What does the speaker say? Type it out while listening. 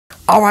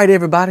All right,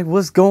 everybody,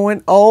 what's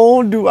going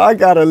on? Do I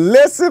got a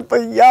lesson for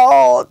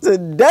y'all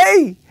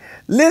today?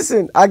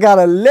 Listen, I got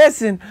a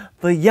lesson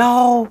for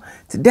y'all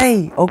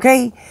today,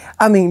 okay?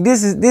 I mean,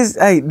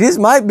 this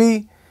might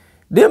be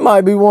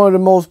one of the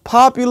most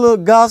popular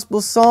gospel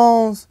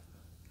songs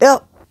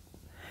ever.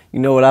 You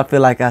know what? I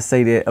feel like I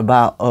say that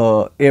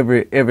about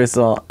every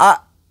song. I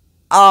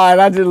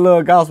just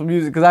love gospel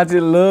music because I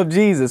just love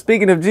Jesus.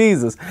 Speaking of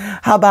Jesus,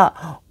 how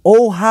about,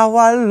 oh, how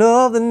I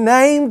love the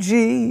name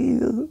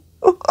Jesus.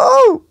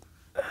 Oh,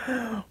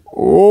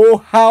 oh,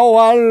 how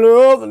I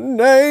love the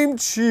name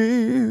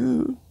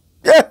Jesus.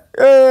 Yeah,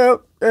 yeah,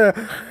 yeah.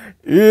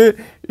 It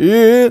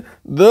is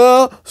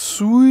the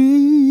sweetest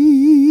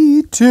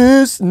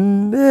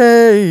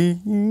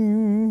name.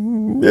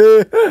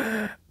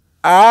 Yeah.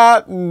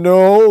 I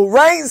know.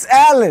 Rains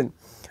Allen,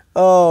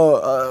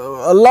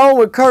 along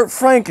with Kurt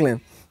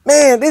Franklin.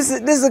 Man, this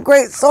is a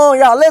great song,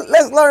 y'all.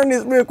 Let's learn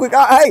this real quick.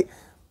 Hey,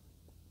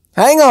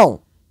 hang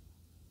on.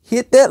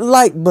 Hit that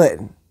like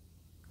button.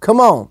 Come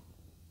on.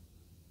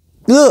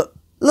 Look,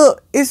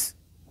 it's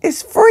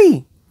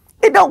free.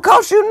 It don't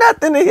cost you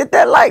nothing to hit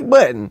that like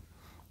button.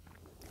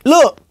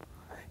 Look,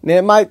 now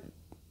it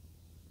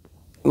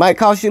might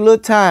cost you a little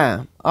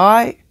time, all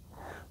right?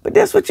 But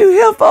that's what you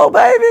here for,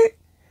 baby.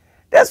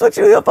 That's what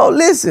you here for.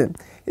 Listen,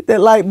 hit that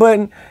like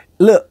button.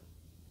 Look,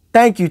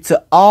 thank you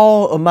to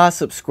all of my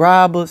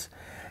subscribers,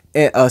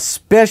 and a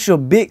special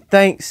big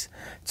thanks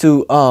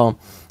to all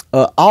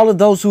of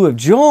those who have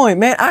joined.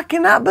 Man, I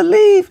cannot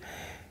believe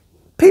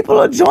people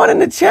are joining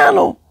the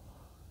channel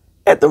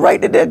at the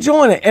rate that they're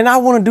joining. And I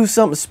want to do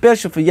something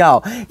special for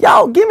y'all.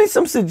 Y'all give me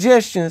some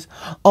suggestions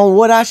on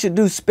what I should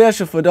do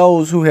special for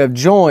those who have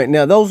joined.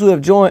 Now, those who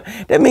have joined,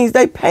 that means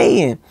they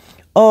paying.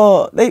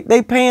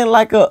 They paying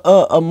like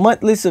a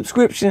monthly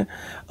subscription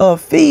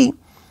fee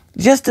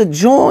just to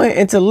join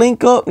and to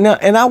link up. Now,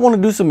 and I want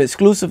to do some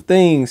exclusive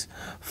things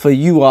for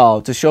you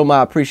all to show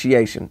my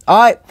appreciation. All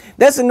right,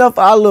 that's enough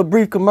for our little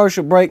brief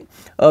commercial break.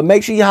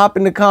 Make sure you hop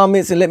in the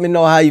comments and let me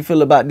know how you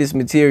feel about this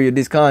material,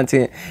 this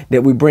content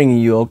that we're bringing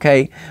you.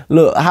 Okay,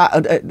 look,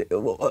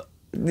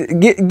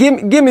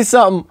 give me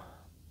something.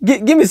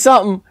 Give me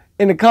something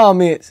in the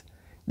comments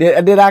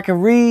that I can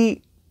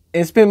read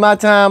and spend my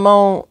time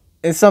on.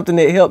 And something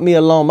that helped me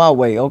along my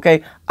way,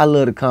 okay? I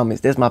love the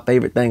comments. That's my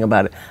favorite thing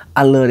about it.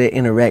 I love that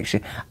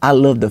interaction. I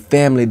love the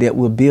family that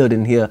we're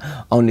building here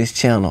on this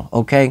channel,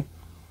 okay?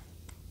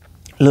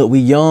 Look, we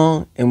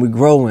young and we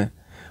growing,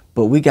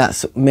 but we got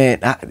some, man,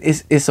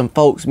 it's some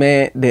folks,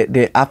 man,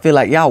 that I feel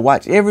like y'all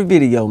watch every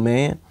video,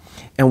 man,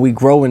 and we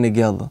growing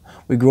together.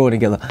 We growing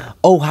together.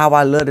 Oh, how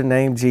I love the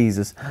name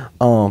Jesus.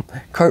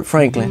 Kurt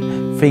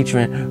Franklin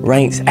featuring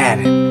Rains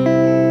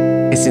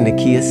Allen. It's in the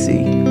key of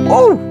C.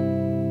 Oh!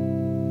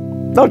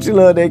 Don't you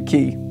love that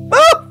key?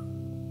 Oh,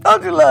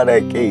 don't you love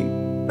that key?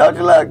 Don't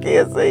you love key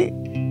of C?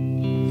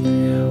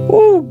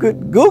 Ooh,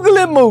 good. Google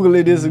it, moogle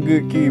it. This is a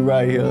good key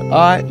right here. All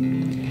right.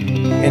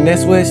 And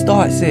that's where it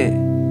starts at.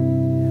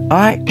 All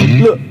right.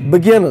 Look,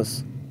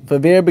 beginners. For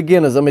very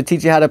beginners, I'm going to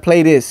teach you how to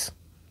play this.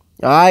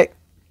 All right.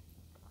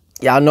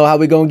 Y'all know how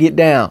we're going to get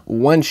down.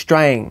 One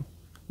string.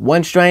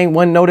 One string,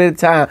 one note at a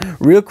time.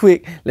 Real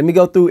quick. Let me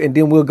go through and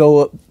then we'll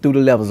go up through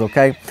the levels,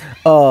 okay?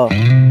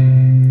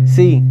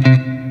 C.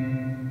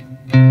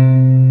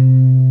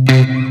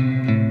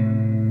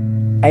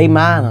 A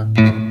minor,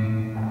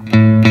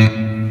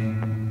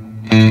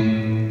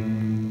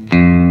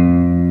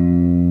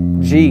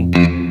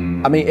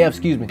 F,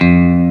 excuse me,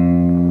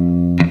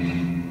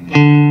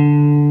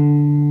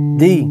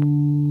 D,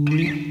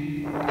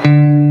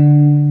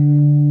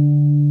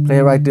 play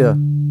it right there.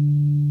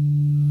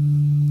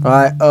 All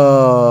right,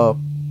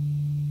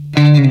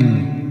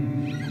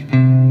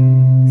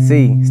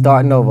 C,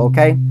 starting over,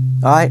 okay?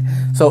 All right,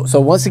 so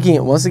once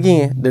again,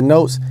 the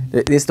notes,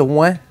 it's the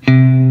 1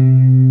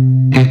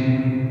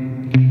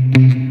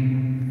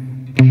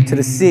 to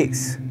the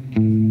 6,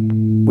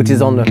 which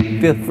is on the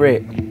 5th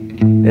fret.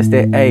 That's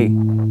that A.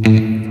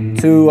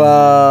 To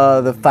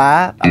the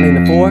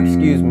 4,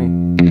 excuse me.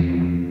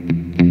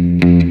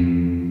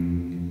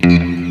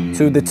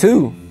 To the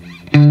 2.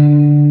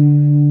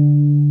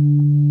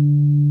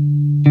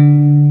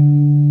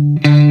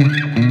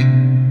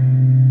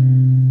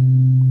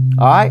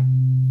 All right.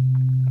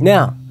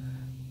 Now,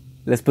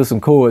 let's put some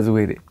chords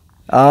with it.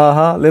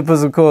 Let's put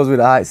some chords with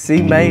it. All right,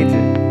 C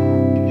major.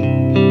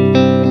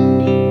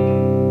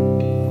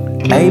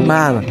 A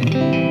minor.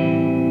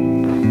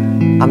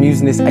 I'm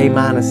using this A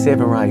minor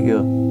 7 right here.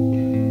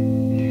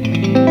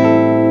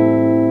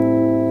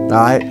 All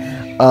right.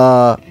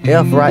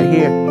 F right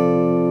here.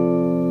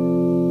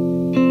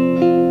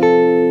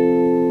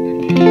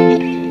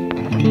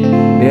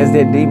 There's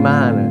that D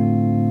minor.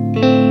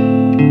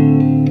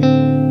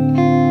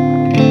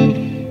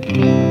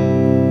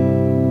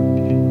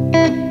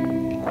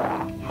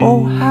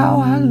 Oh, how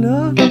I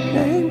love the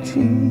name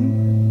Jesus.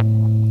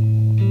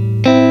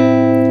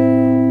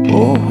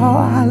 Oh, how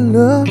I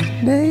love the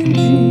name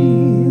Jesus.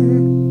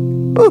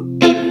 Ooh.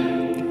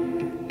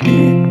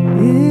 It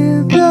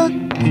is the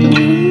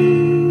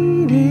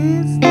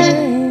sweetest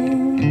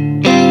name.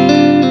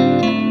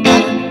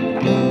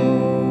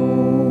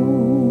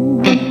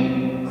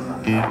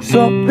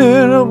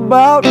 Something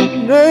about the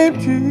name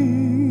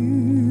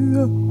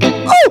Jesus.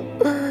 Oh!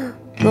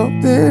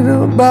 Something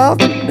about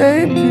the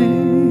name Jesus.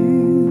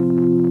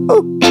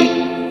 Oh!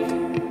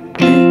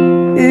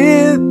 He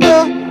is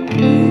the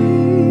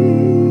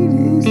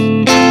sweetest.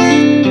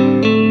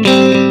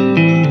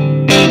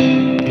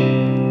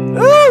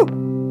 Oh!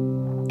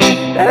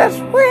 That is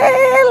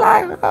sweet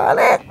like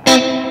honey.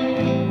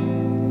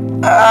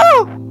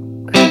 Oh!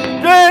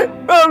 Straight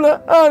from the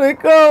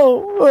honeycomb.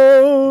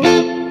 Oh!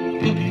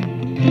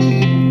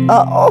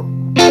 Uh-oh.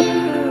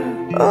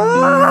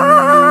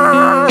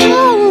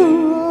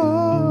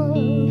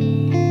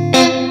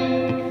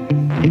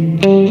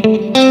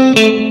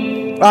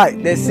 All right,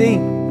 that C.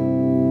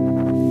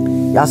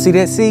 Y'all see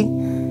that C?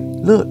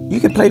 Look, you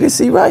can play this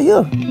C right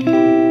here.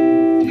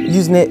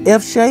 Using that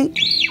F shape.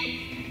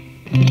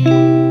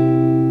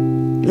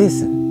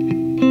 Listen.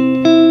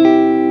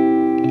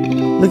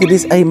 Look at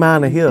this A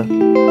minor here.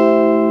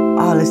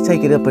 Oh, let's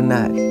take it up a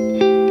notch.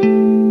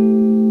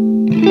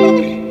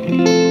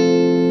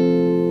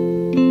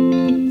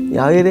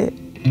 Y'all hear that?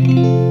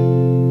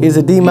 Here's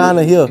a D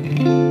minor here.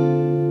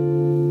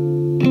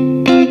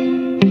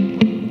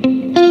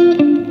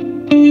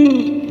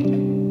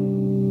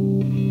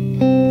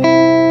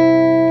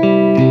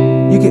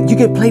 You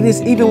can play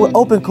this even with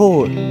open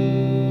chord.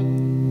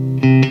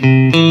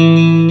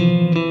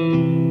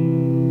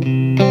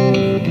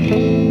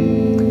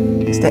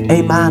 It's the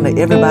A minor.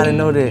 Everybody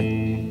know that.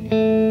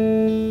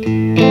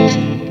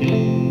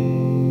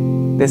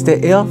 That's the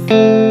F.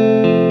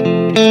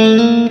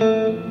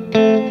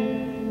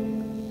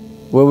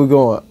 Where we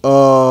going?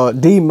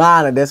 D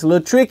minor. That's a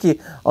little tricky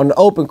on the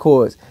open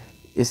chords.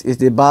 It's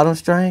the bottom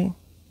string.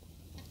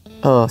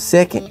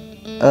 Second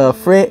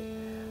fret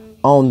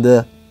on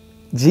the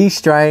G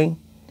string,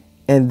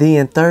 and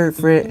then third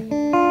fret.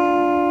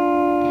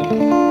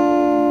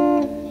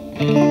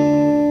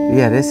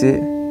 Yeah, that's it.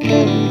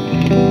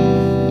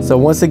 So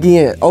once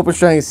again, open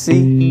string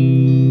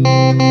C,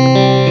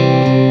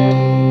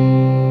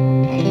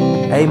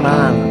 A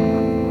minor,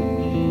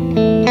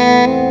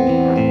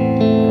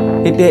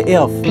 hit that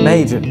F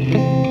major.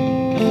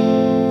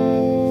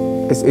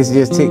 It's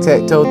just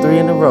tic-tac-toe, 3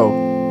 in a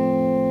row.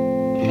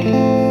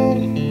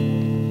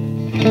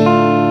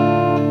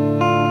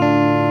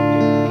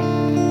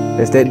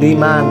 That's that D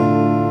minor.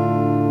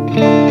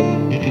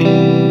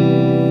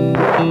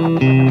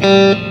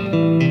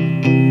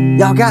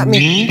 Y'all got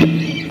me?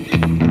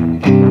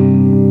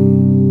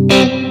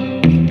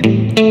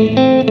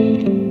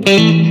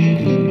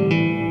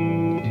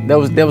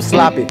 That was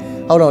sloppy.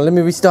 Hold on, let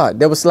me restart.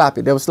 That was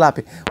sloppy.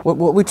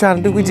 What we trying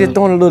to do? We just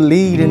throwing a little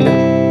lead in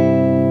there.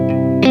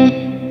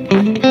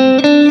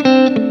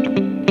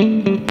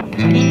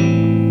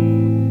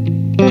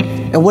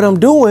 And what I'm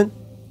doing,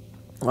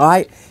 all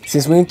right,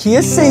 since we're in key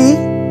of C,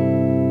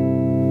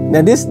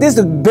 now this is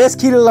the best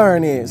key to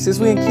learn in. Since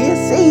we're in key of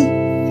C,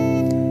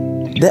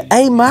 the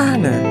A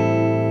minor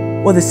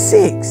or the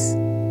 6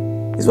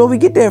 is where we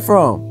get that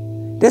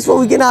from. That's where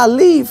we get our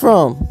lead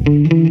from.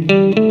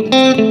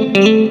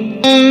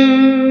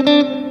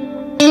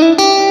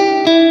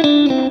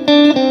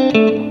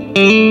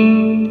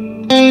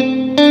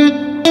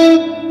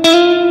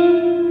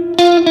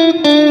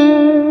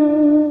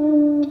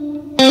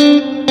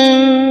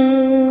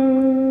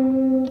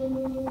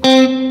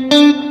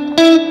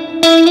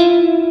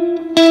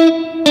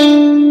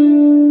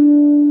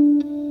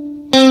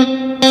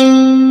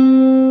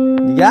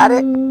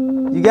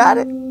 You got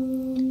it?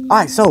 All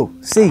right, so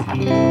C.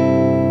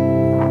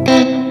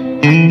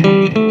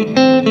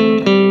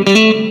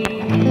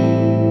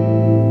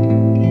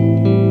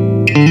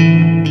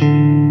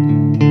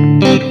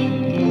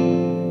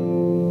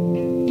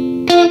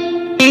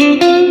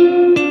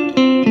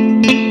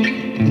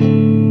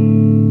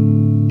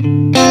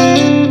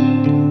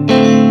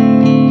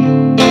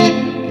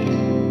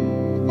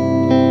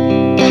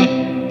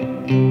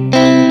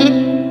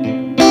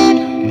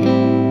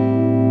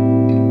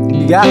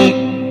 You got it?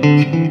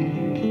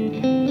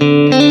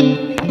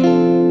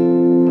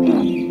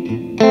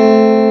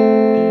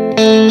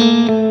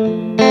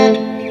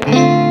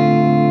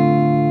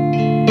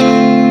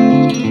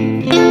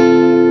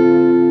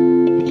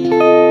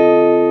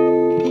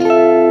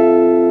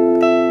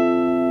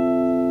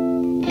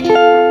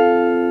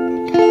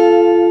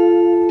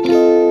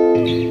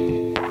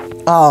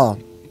 Oh,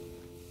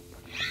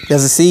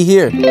 there's a C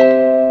here.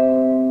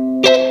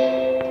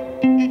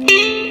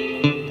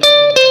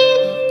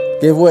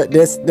 Guess what?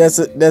 That's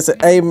an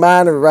A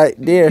minor right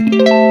there.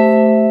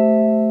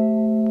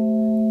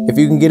 If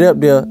you can get up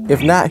there,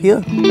 if not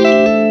here.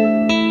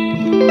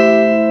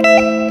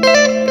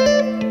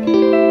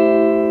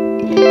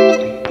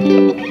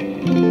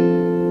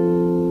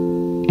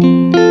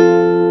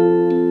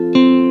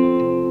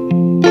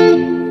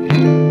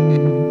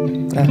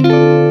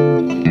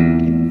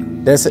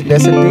 That's a D.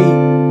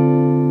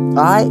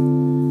 All right.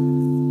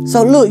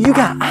 So look, you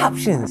got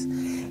options.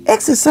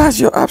 Exercise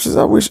your options.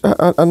 I wish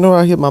I know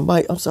I hit my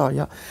mic. I'm sorry,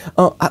 y'all.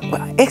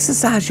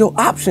 Exercise your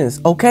options,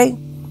 okay?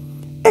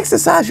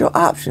 Exercise your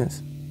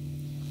options.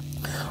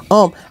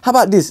 How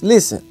about this?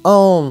 Listen.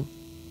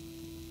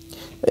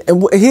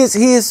 And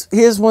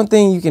here's one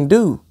thing you can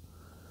do.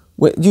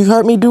 You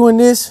heard me doing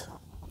this?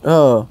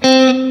 Now,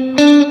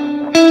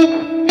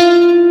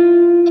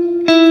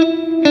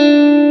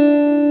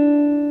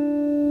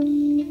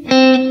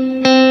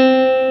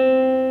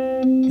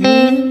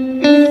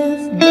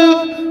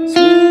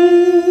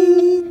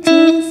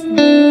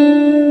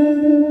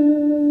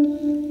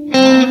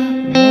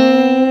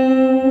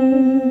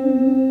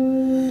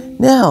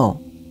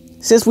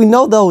 since we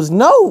know those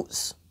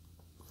notes,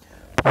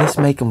 let's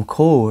make them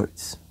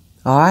chords.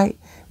 All right?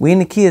 We in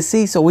the key of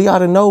C, so we ought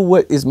to know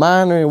what is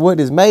minor and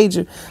what is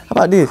major. How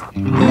about this?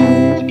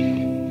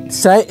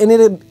 Same, and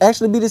it'll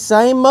actually be the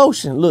same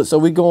motion. Look, so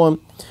we're going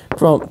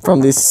from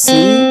this C,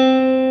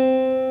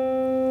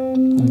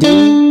 D,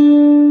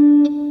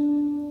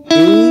 E,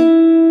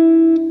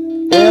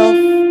 F,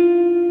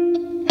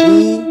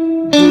 E,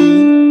 D,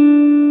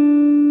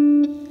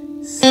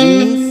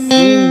 C, C.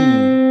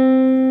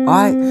 All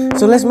right,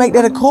 so let's make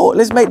that a chord.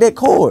 Let's make that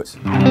chords.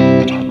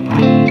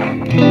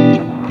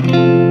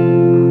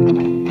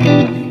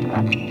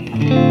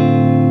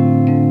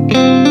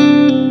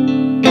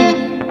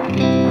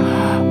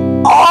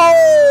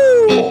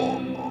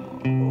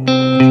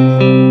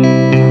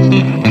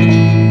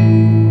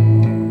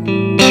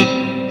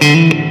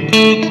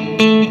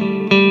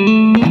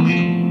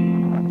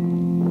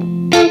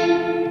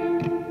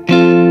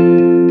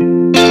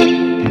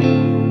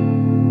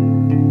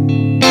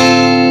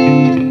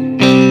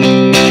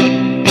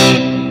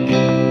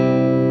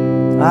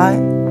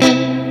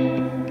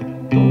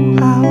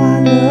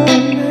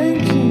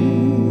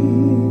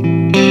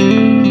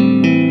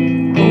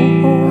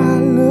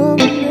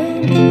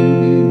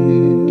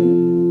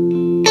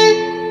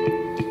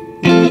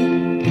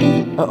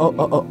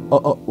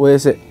 Where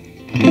is it?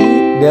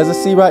 There's a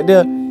C right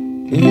there. You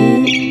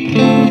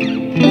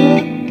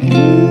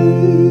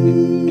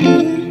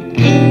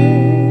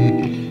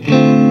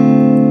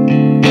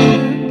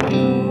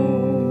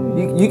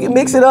can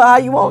mix it up how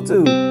you want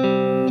to.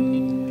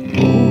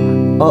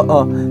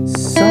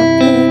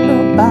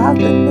 Something about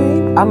the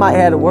name. I might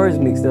have the words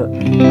mixed up.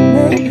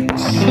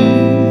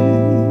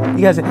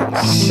 You guys say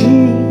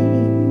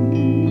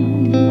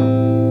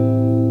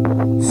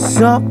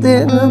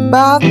something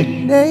about the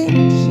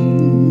name.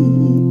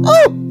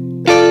 Oh!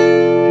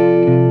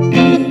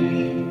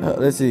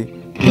 Let's see.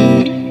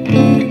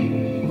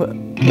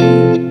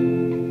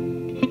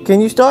 Can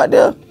you start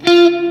there?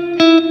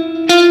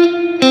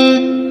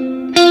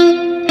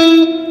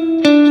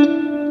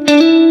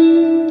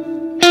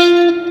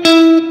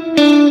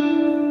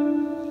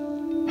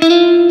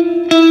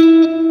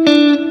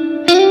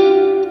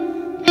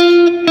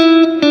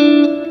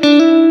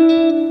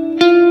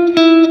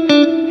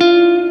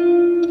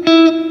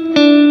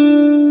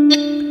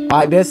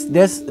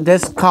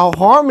 That's called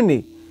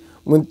harmony.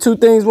 When two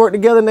things work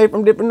together and they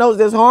from different notes,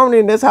 that's harmony,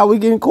 and that's how we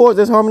get in chords.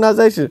 That's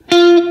harmonization.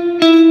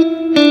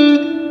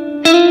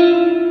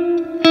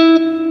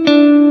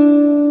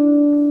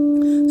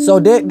 So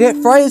that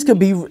phrase could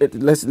be,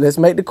 let's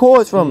make the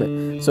chords from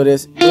it. So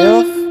there's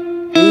F,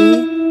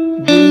 E,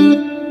 D,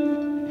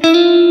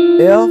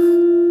 F.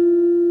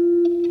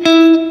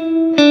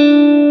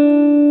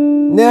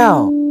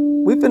 Now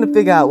we finna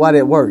figure out why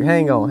that worked.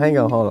 Hang on,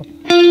 hold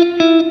on.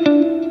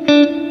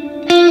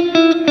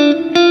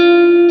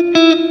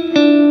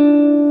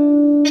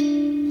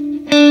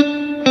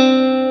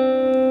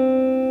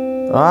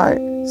 All right,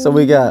 so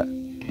we got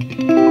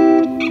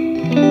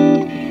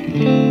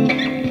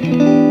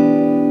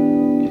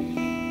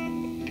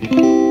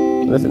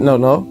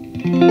no.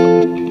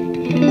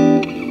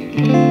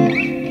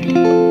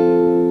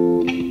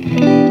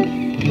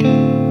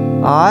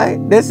 All right,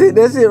 that's it,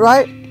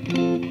 right?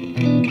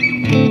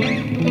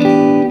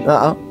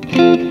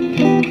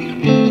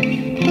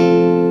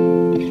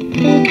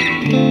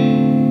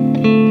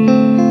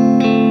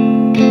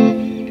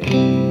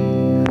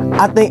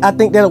 I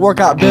think that'll work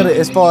out better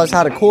as far as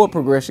how the chord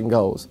progression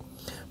goes.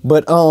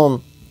 But the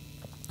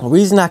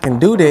reason I can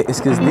do that is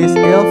because this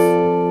F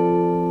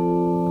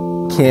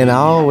can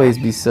always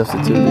be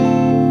substituted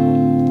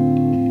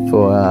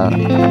for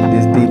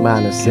this D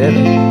minor 7.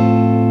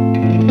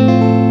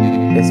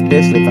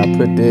 Especially if I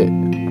put that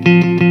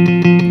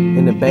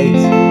in the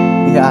bass.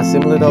 You hear how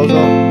similar those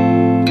are?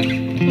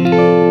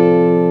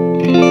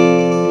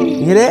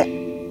 You hear that?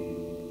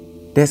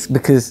 That's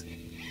because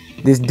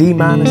this D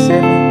minor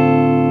 7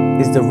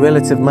 is the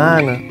relative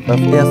minor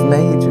of F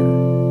major.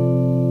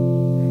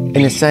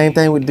 And the same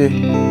thing with the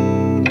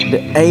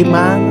A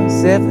minor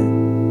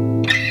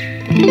 7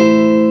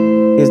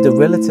 is the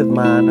relative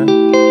minor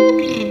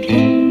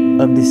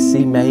of the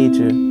C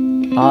major.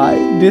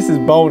 Alright, this is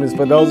bonus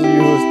for those of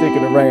you who are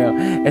sticking around.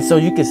 And so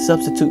you can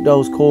substitute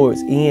those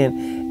chords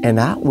in and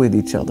out with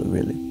each other,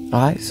 really.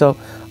 Alright, so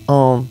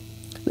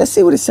let's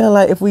see what it sounds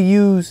like if we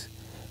use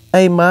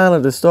A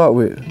minor to start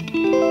with.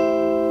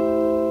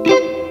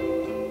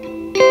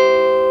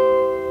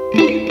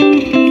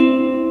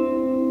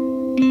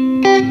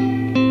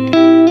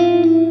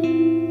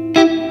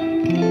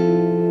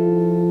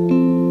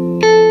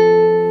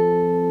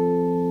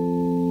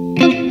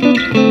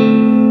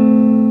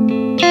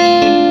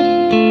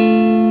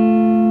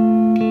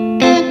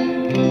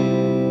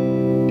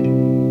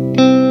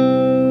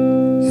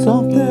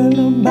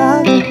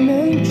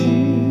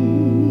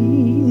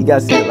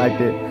 gotta say it like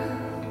that.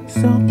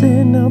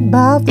 Something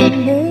about the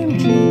name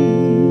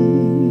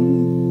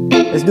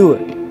Jesus. Let's do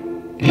it.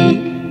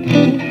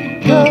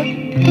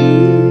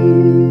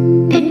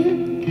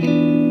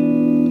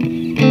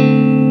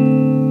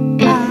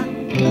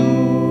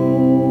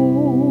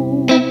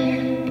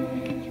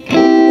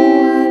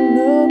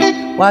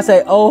 When I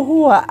say, oh,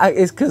 who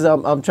it's because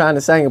I'm trying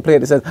to sing and play it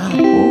that says,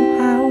 oh,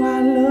 how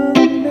I love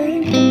the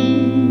name.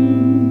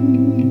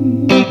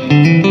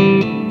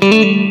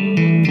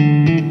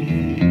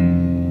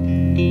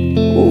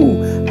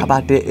 Ooh, how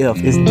about that F?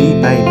 It's deep,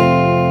 ain't it?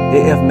 The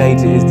F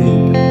major is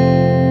deep.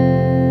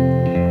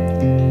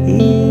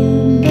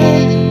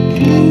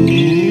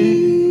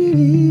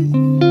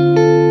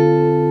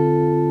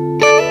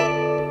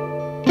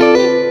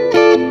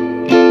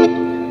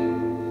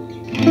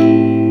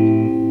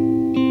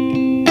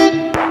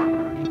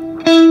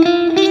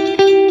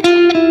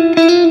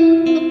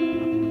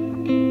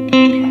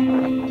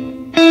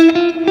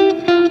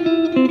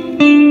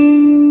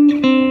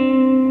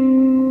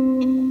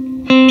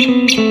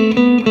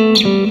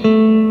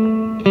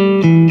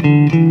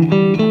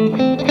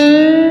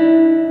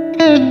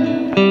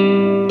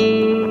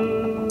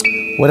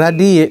 What I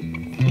did,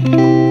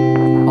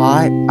 all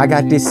right, I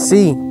got this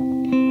C.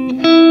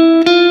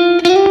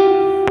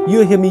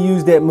 You'll hear me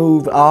use that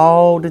move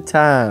all the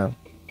time.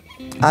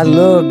 I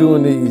love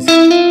doing these.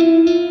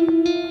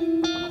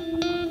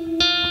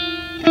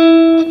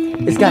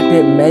 It's got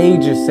that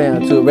major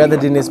sound to it rather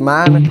than this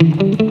minor.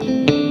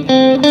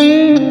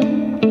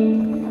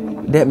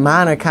 That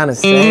minor kind of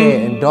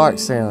sad and dark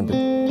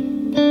sounding.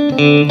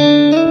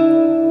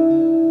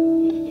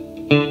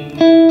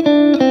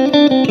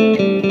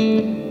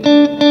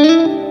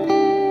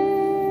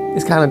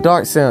 It's kind of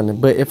dark sounding,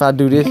 but if I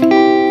do this,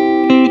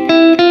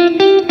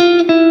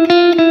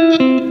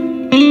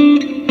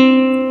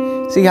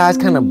 see how it's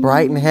kind of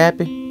bright and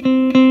happy?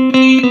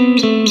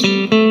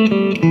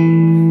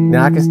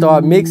 Now I can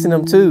start mixing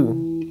them too.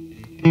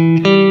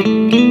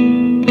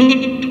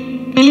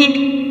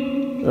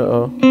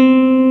 Uh-oh.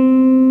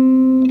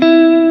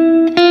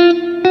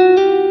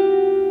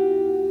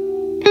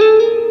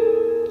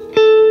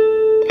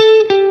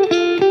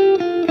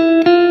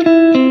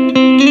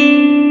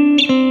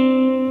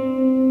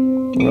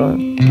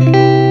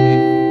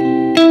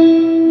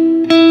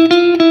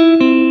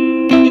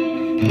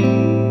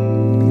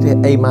 That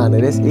A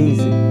minor, that's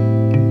easy.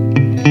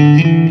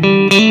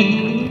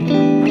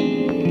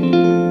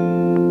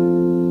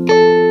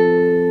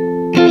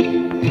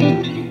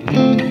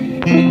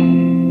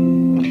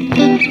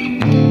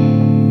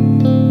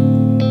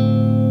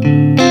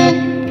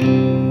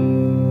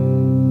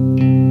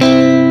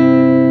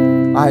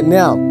 All right,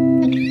 now,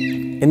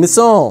 in the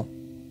song,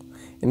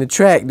 in the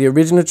track, the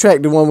original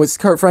track, the one with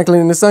Kirk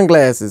Franklin in the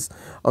sunglasses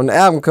on the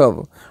album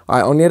cover. All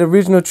right, on that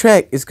original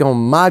track, it's going to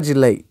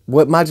modulate.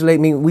 What modulate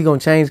means? We're going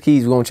to change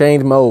keys. We're going to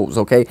change modes,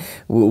 okay?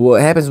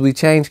 What happens is we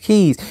change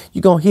keys.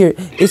 You're going to hear it.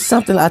 It's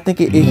something, I think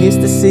it hits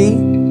the C.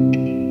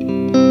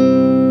 And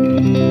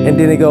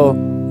then it go,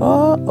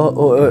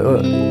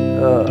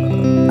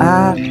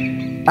 I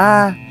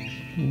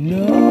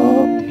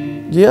know.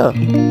 Yeah.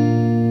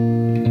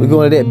 We're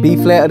going to that B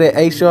flat or that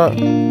A sharp.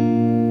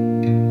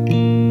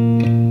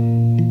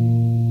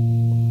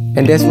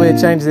 And that's when it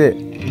changes it.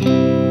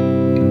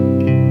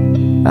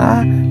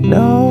 I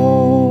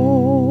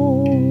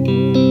know.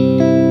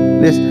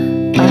 This,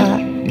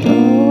 I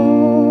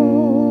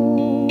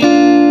know.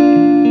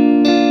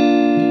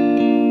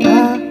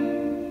 I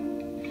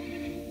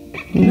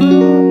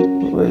know.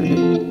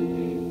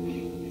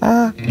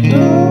 I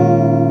know.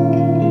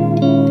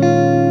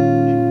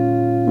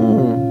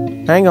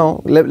 Hang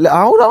on.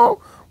 Hold on.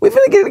 We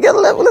finna get it together.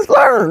 Let's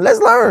learn. Let's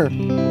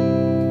learn.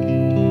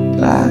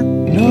 I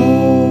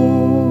know.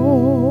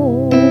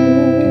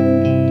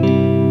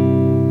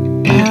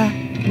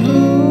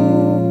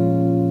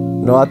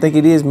 No, I think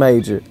it is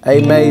major,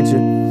 A major,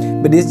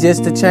 but it's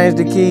just to change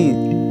the key. I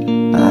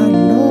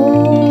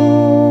know,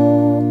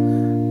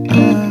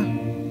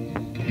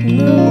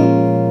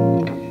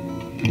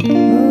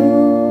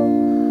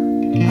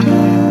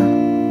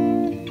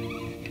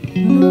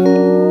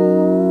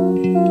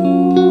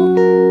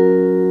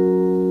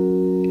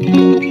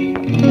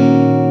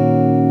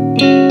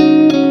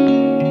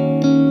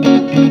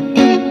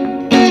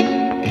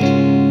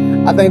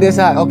 I think that's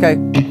how, okay,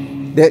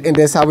 and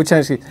that's how we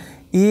change it.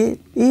 It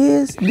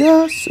is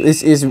the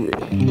sweetest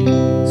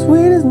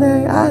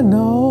name I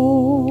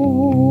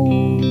know.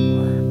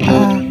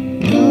 I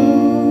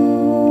know.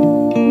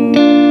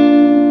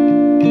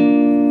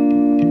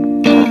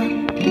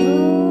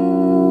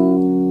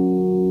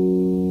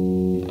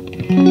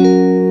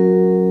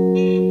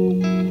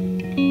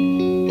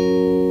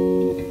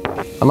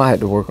 I might have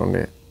to work on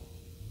that.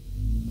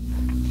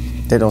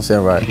 That don't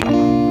sound right.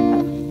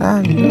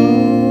 I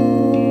know.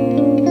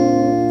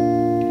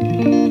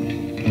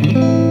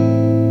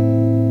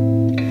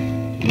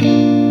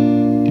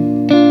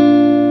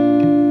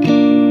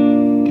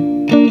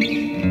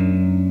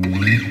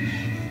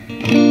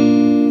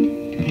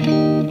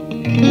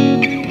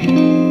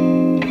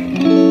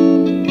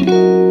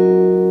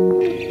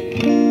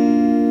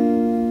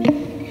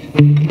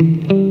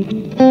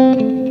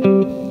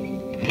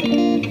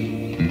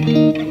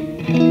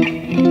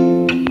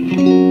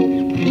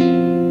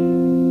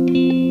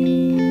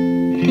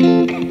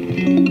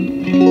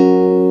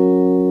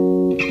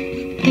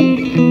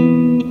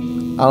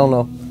 don't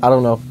know. I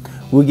don't know.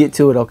 We'll get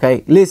to it,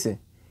 okay? Listen,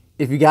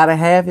 if you gotta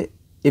have it,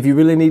 if you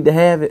really need to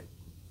have it,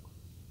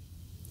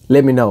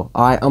 let me know.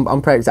 All right,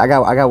 I'm practicing. I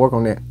got to work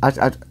on that.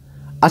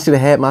 I should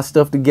have had my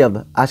stuff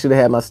together. All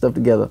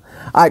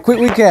right, quick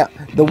recap.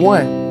 The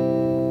one,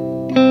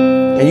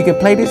 and you can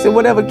play this in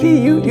whatever key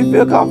you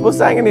feel comfortable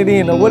singing it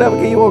in, or whatever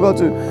key you want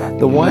to go to.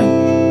 The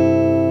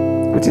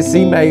one, which is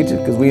C major,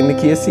 because we in the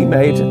key of C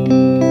major.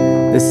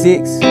 The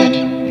 6,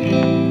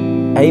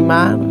 A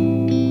minor.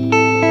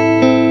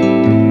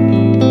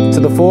 To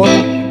the 4.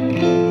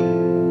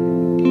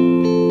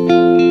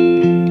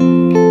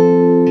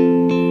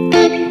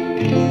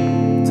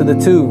 To the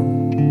 2.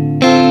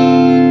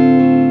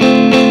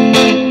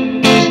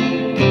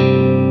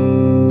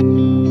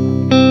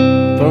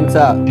 From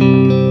top.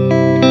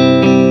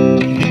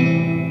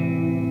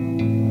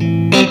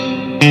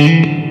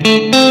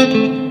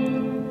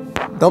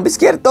 Don't be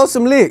scared to throw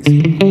some licks.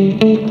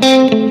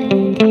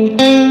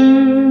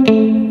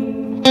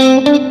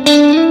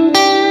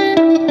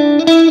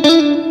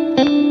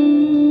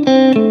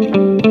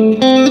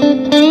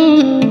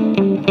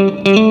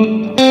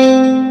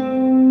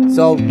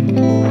 So,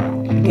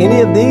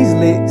 any of these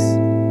licks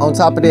on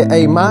top of that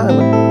A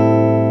minor,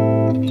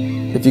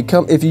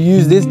 if you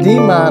use this D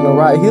minor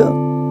right here,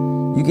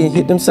 you can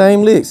hit them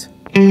same licks.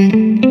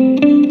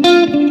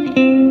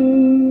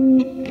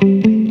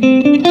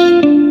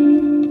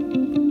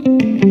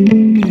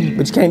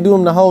 But you can't do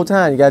them the whole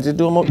time. You gotta just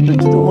do them on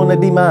that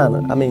D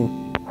minor. I mean,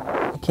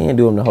 you can't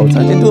do them the whole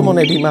time. Just do them on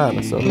that D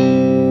minor. So.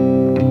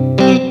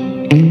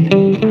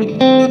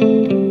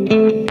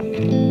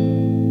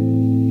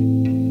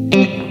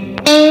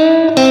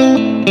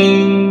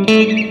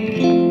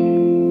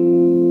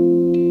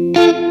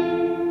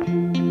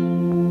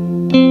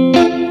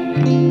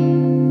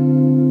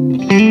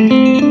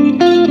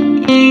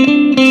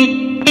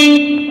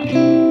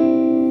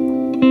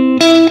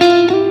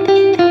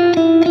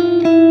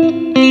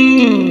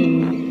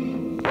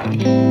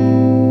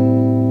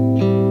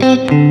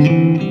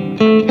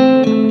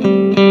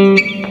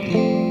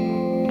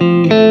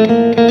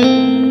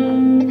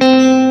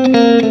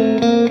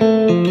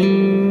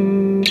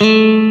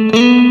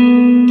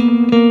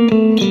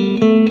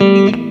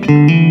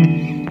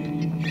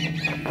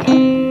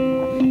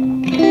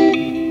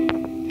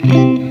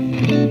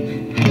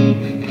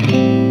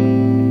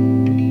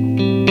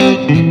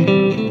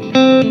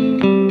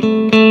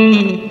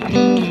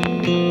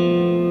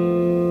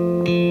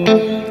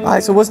 All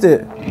right, so what's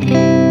that?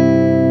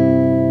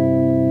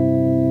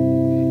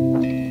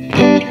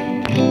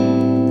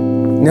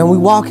 Now we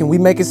walking, we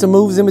making some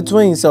moves in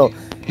between. So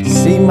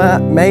C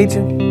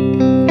major,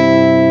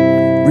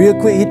 real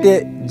quick hit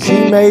that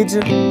G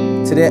major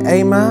to that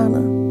A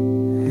minor.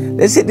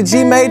 Let's hit the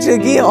G major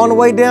again on the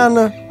way down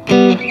the.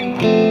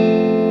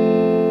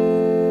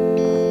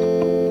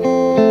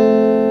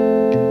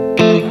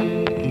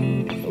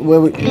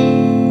 Where we.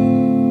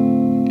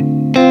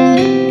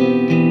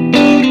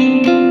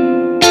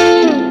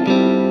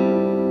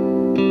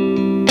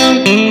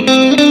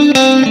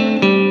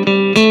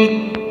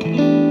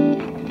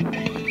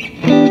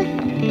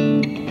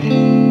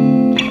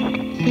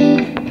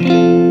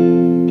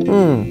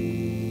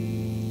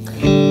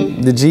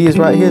 The G is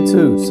right here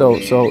too. So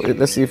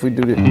let's see if we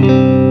do this.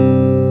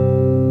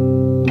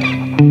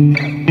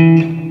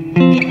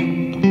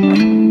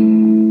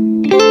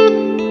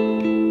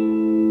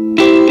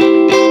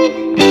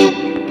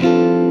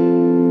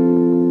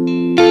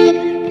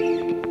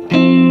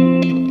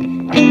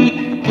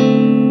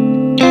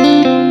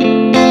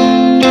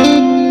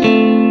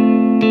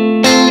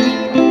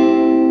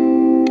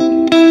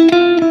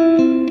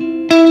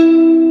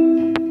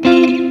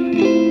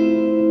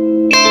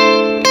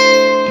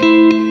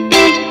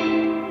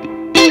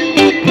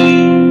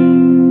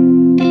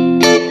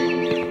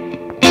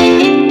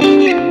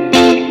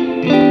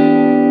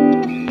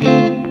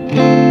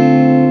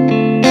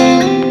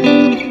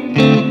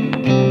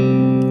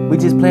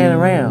 Just playing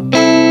around.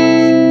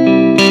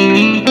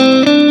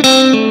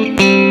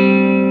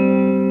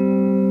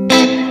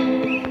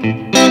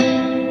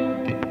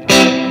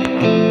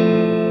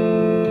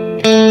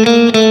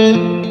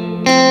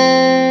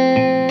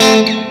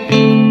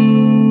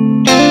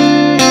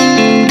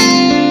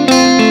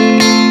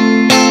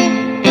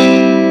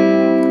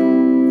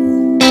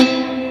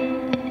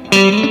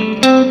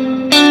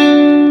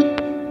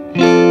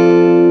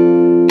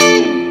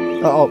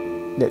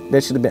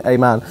 That should have been A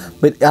minor.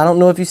 But I don't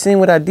know if you seen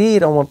what I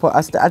did on one part.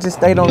 I just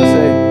stayed on the C.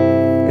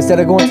 Instead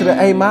of going to the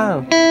A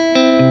minor.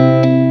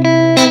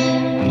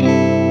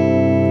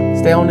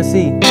 Stay on the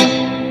C.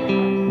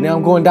 Now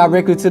I'm going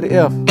directly to the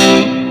F.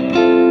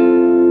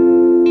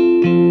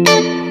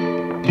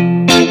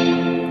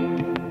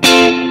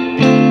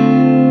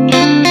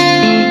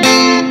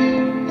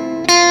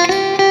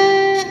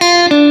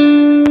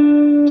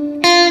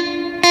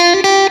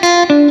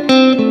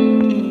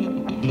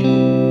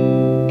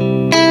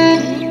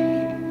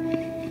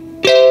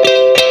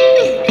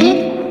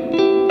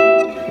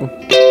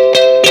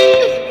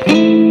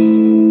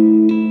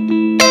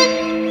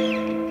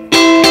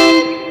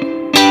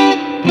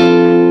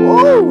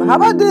 How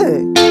about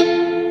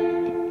that?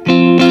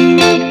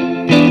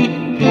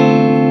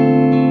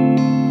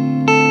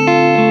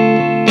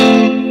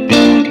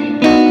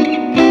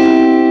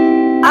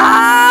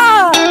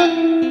 Ah!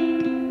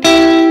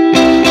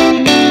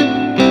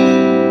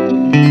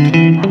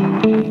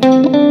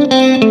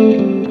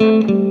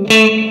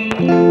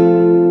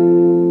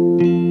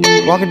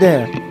 Walk it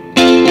down.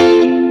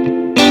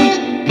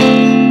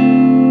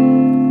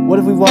 What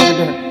if we walk it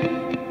down?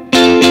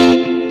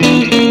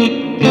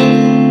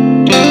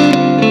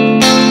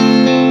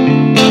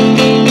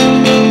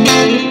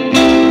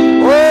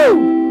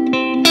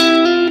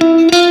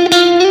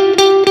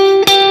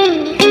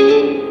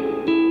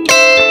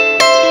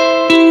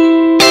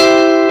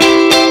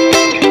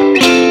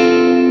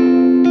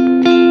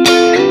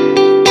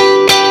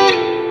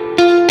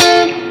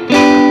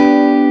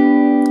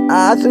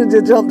 I should have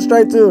just jumped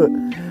straight to it.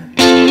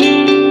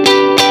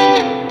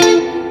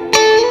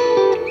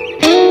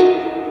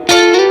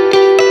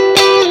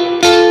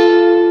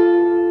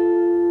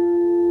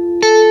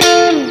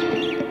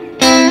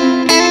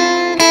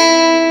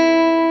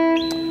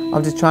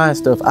 I'm just trying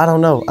stuff. I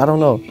don't know. I don't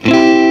know.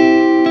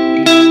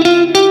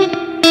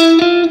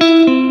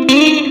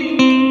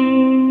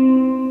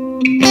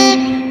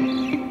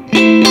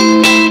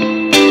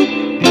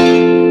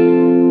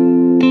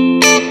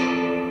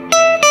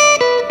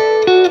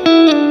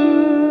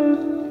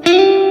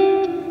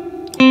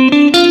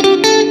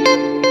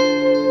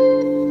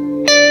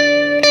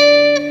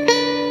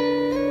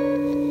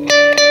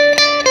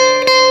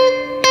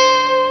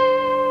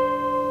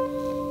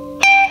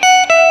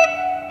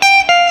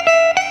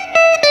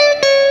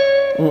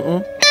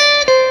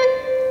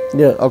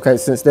 Yeah, okay,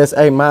 since that's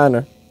A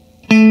minor.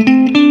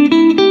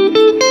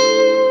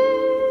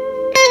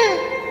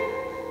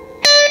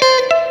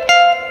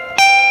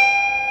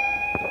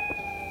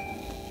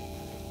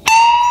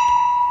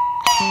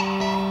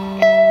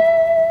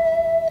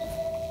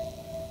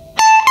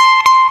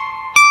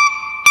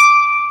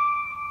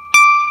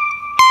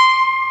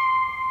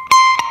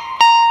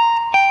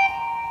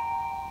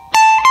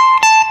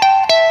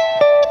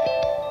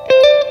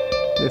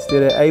 It's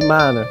still at A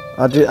minor.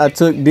 I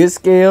took this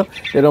scale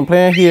that I'm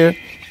playing here,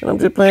 and I'm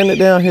just playing it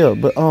down here.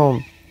 But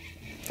and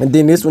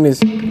then this one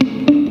is.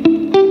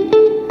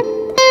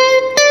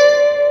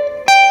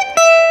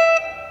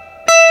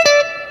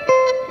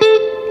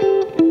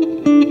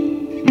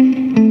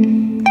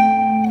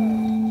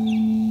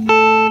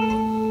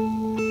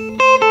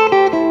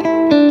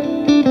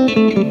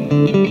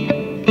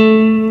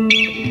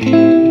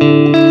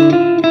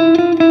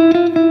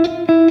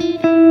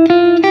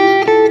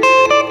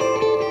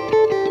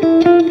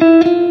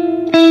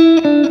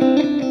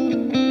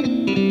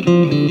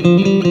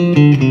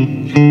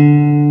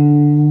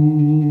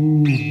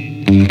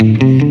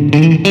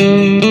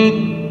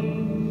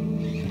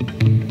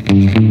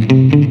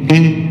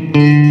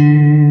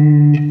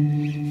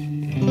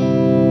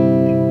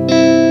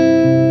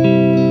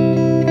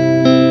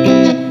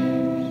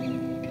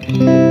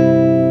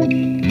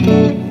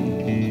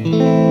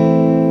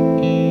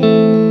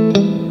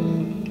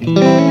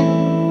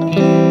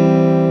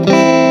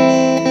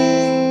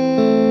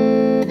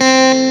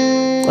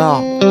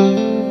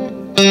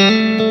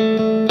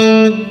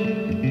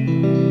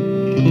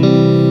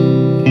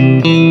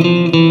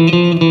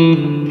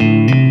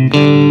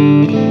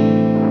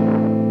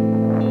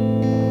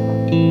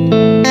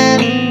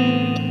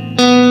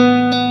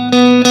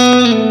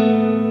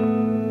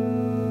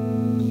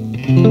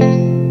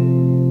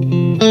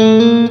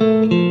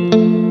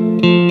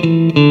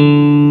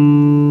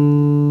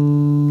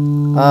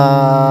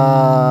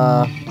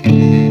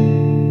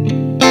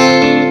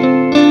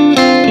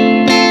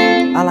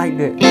 I like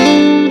that.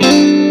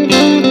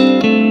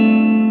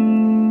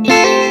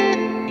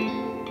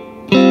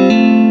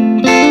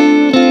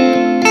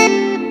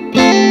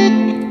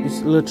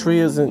 These little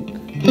trills and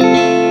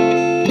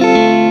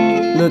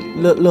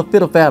little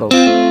fiddle faddle.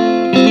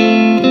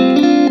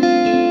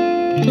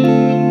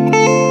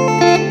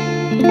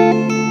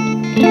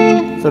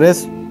 So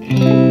that's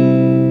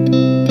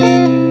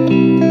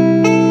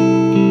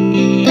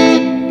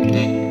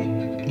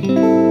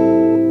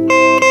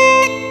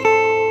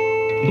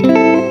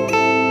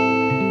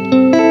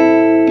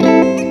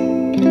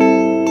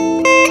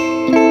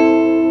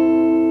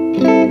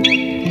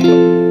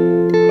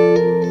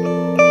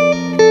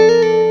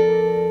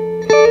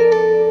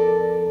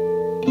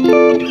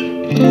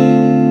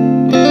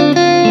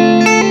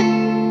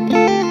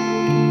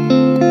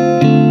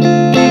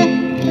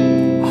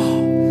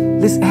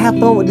listen, have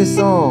fun with this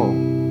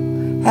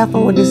song. Have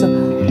fun with this song.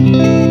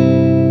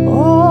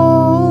 Oh,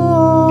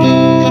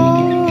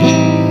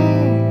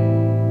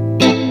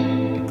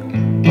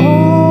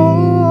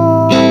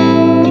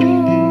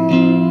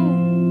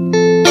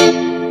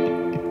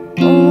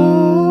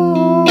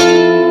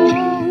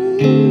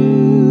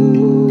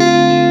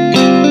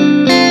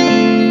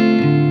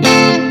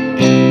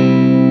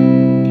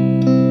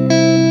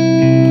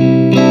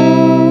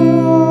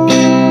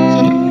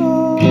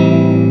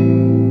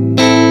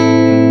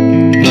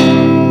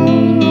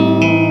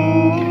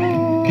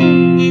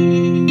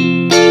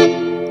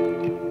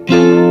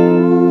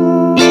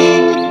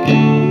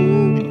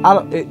 I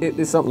don't,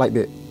 it's something like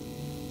that.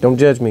 Don't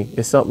judge me.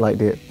 It's something like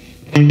that.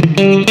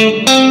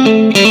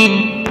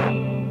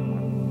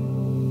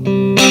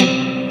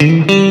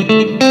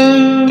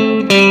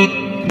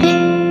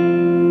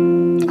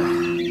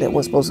 That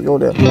wasn't supposed to go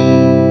there.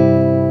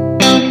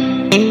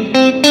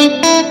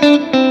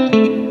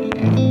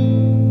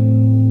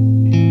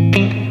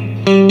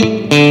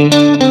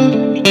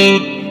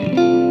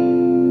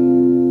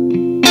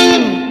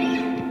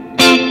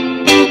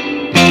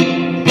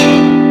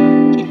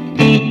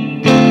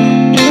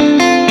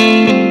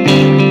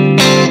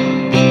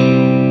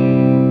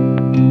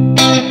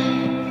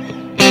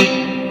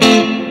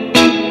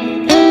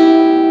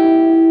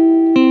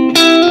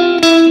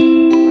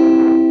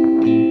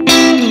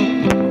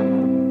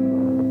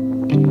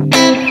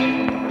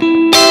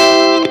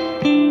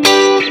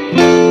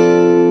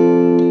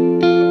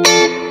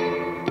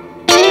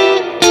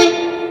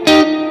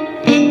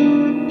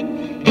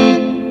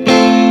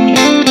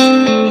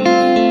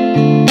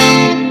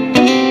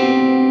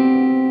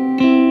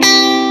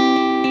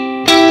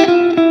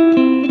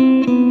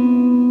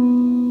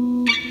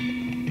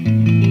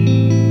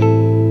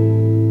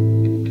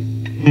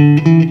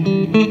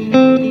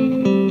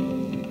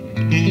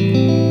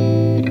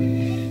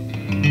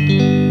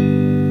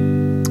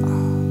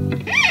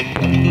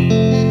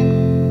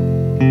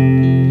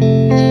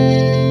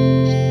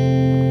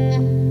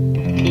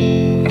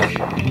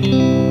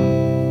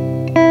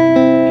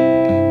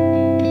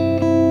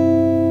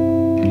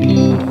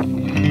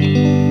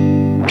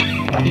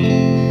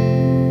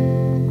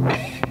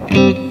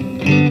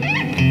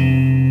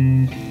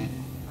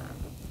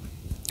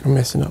 I'm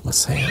messing up my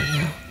sound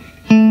now.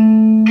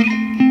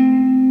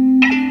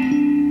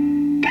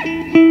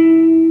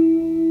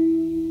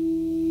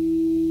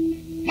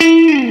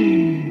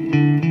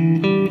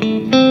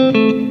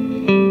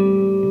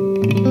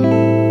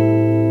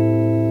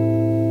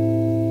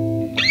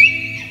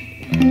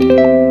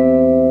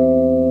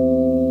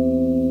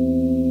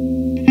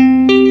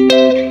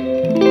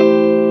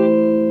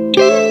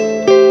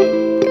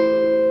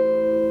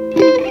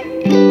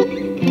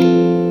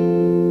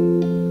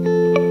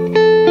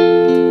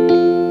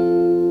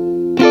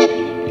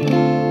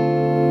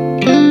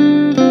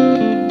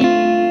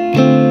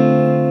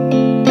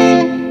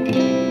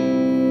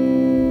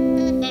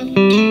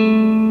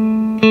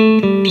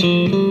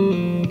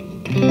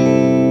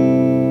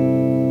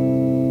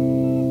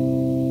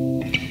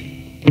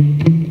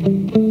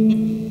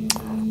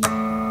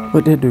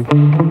 What'd that do?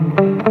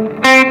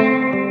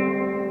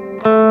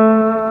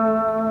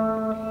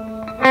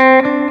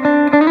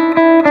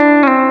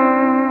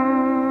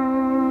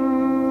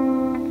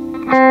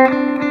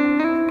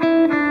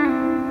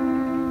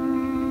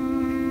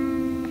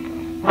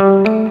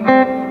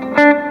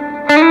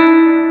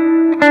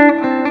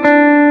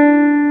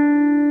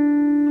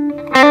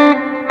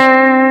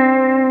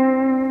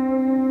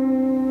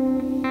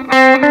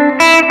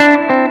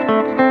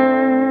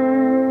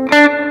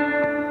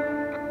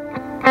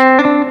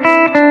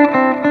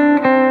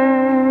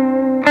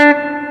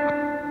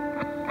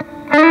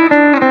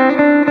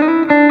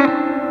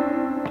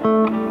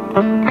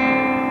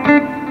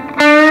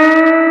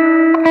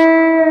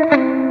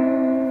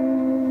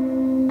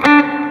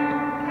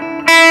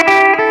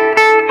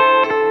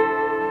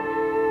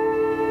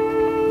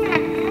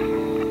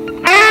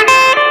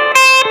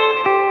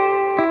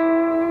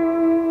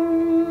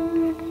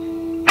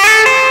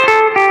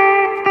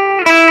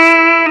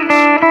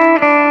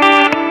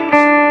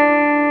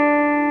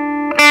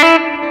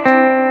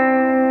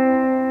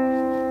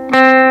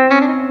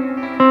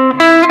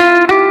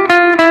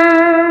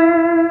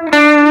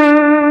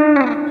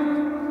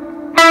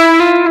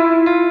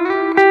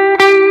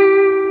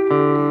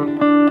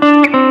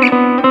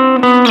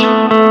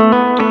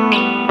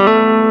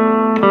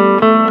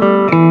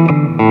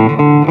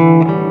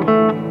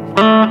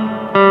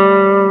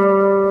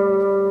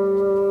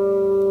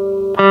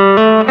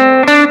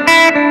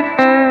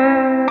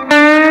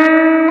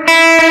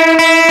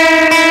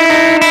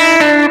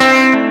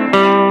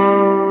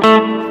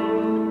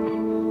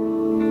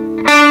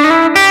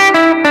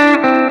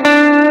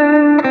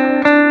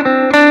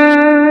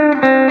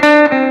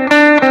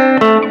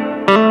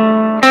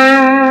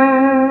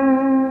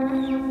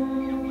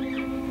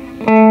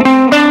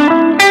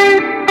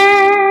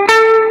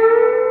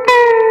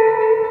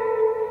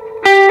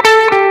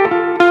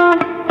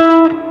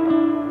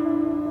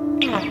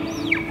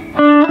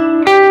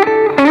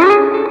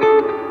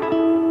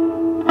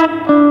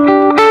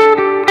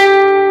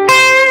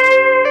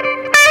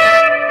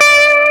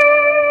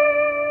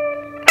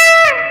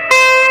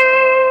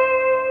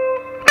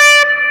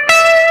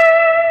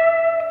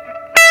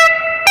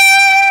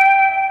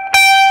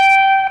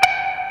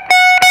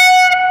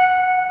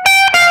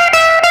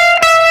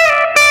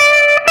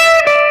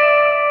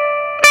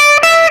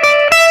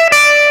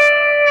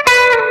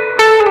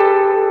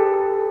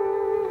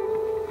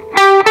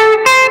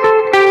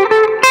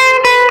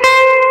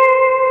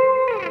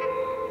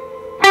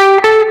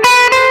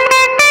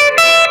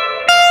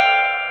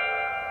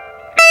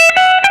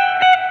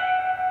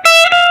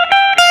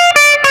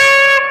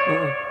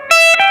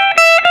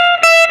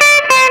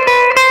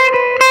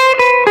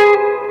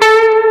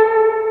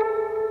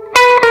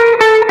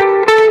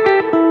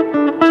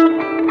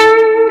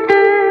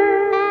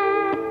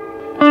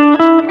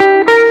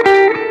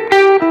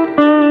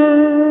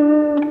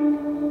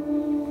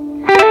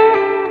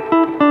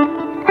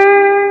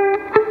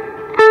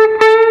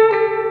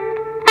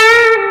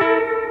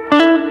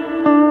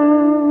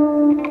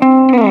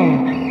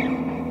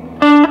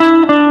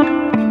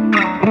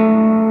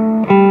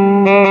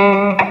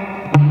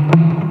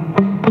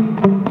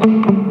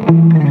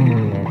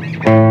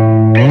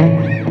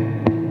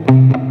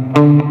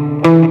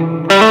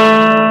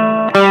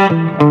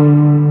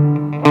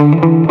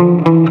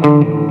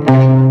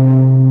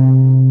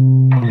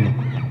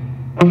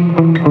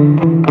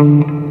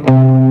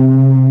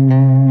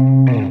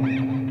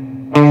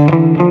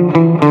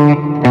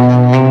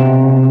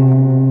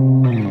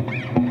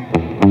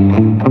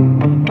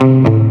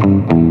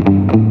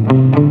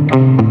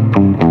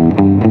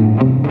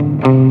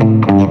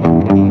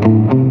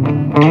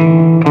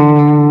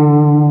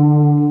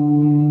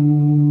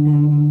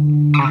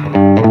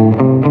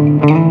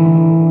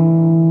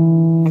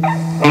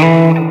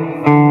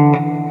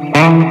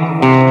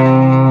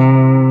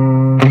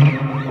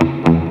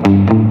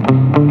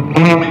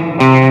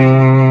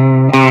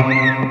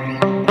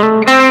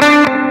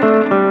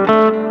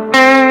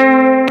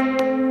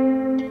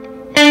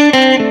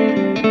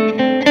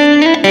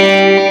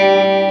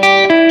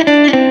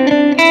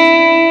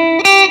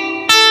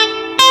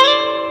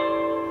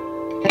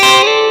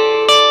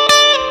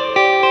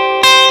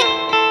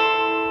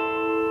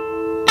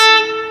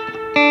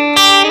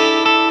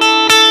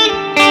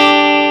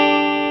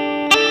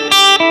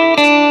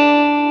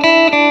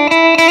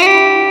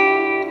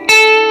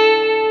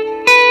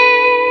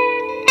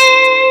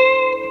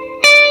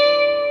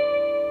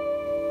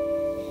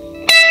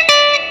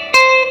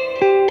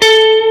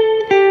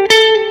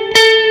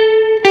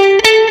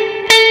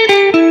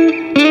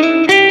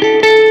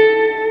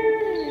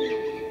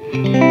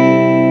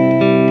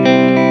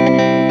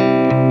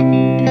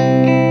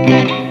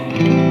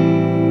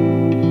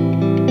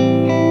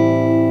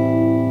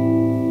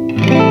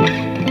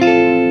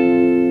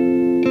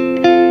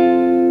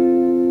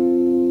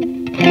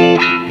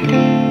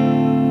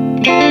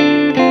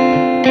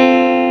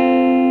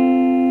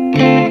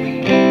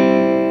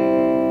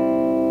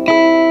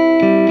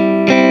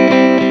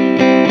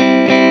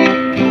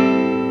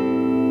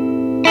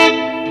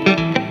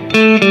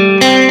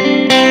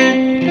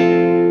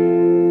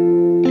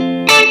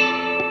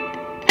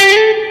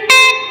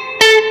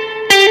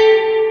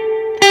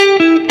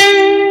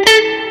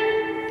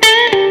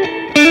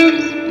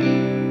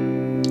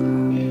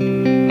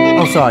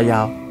 sorry,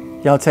 y'all.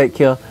 Y'all take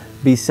care.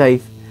 Be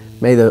safe.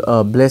 May the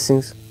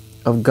blessings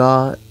of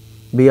God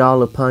be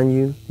all upon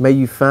you. May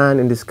you find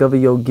and discover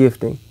your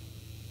gifting.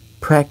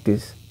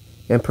 Practice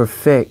and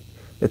perfect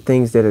the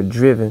things that are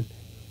driven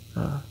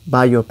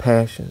by your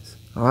passions.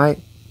 All right?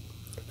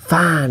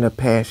 Find a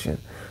passion.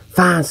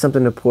 Find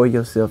something to pour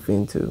yourself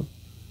into.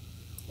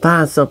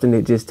 Find something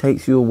that just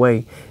takes you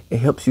away and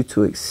helps you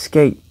to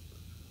escape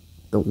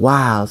the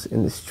wiles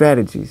and the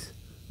strategies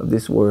of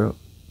this world.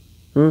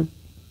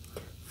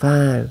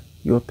 Find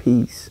your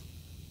peace.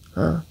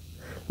 Let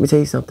me tell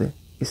you something.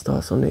 It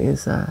starts on the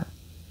inside.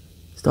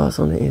 It starts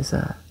on the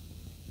inside.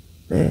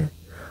 Man,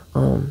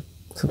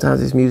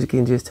 sometimes this music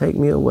can just take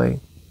me away.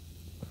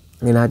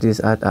 And I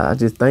just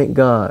thank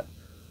God.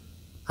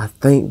 I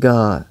thank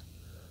God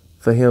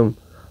for him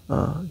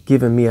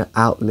giving me an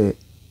outlet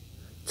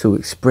to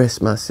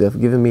express myself,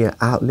 giving me an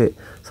outlet.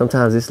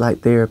 Sometimes it's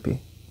like therapy,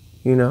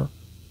 you know.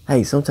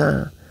 Hey,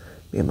 sometimes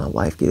me and my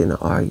wife get in an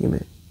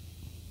argument.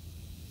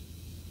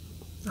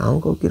 I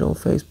don't go get on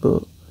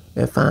Facebook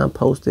and find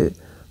posts that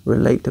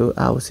relate to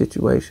our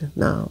situation.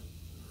 No.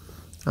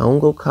 I don't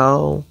go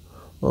call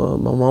my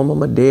mama,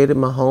 my daddy,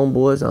 my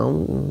homeboys.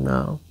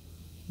 No.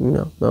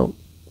 No.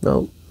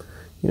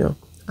 You know,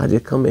 I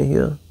just come in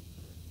here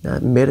and I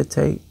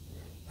meditate,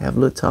 have a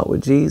little talk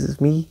with Jesus,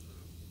 me,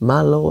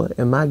 my Lord,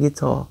 and my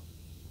guitar.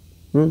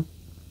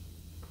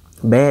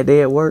 Bad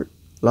day at work,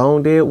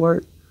 long day at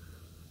work,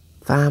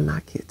 find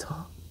my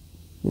guitar.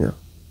 You know.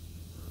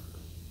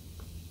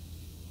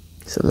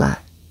 It's a lot.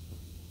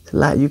 It's a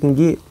lot you can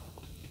get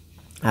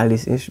out of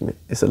this instrument.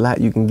 It's a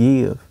lot you can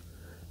give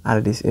out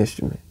of this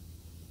instrument.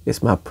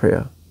 It's my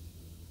prayer.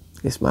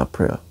 It's my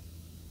prayer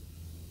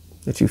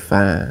that you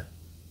find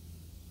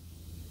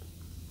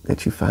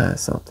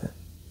something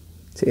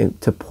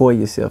to pour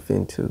yourself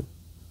into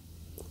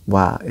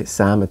while it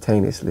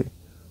simultaneously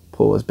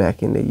pours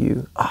back into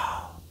you.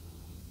 Oh,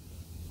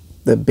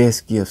 the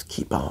best gifts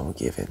keep on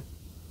giving.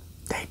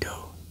 They do.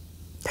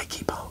 They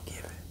keep on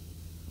giving.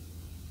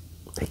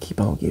 They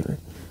keep on giving.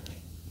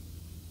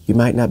 You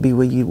might not be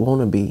where you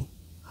want to be,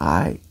 all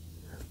right?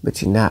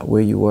 But you're not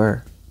where you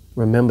were.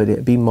 Remember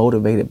that. Be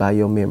motivated by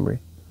your memory,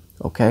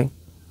 okay?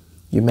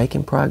 You're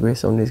making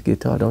progress on this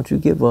guitar. Don't you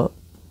give up.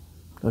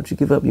 Don't you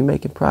give up. You're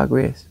making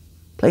progress.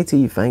 Play till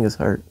your fingers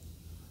hurt.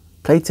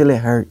 Play till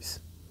it hurts.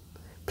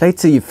 Play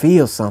till you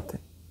feel something.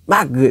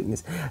 My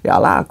goodness.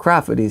 Y'all, I'll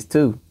cry for this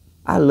too.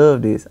 I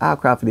love this. I'll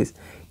cry for this.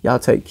 Y'all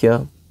take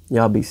care.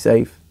 Y'all be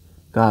safe.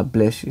 God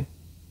bless you.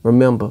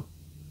 Remember,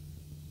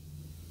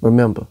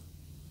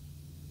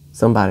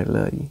 somebody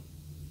love you.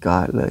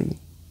 God love you.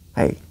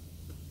 Hey,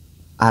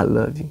 I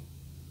love you.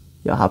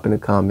 Y'all hop in the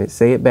comments.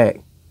 Say it back.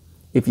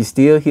 If you're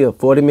still here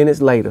 40 minutes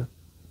later,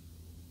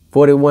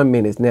 41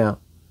 minutes now,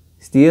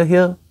 still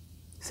here,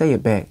 say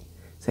it back.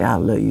 Say, I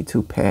love you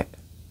too, Pat.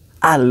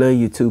 I love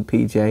you too,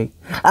 PJ.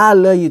 I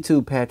love you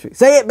too, Patrick.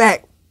 Say it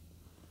back.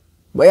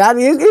 Well,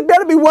 it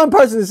better be one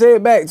person to say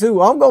it back too.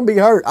 I'm going to be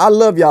hurt. I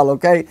love y'all,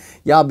 okay?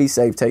 Y'all be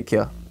safe. Take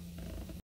care.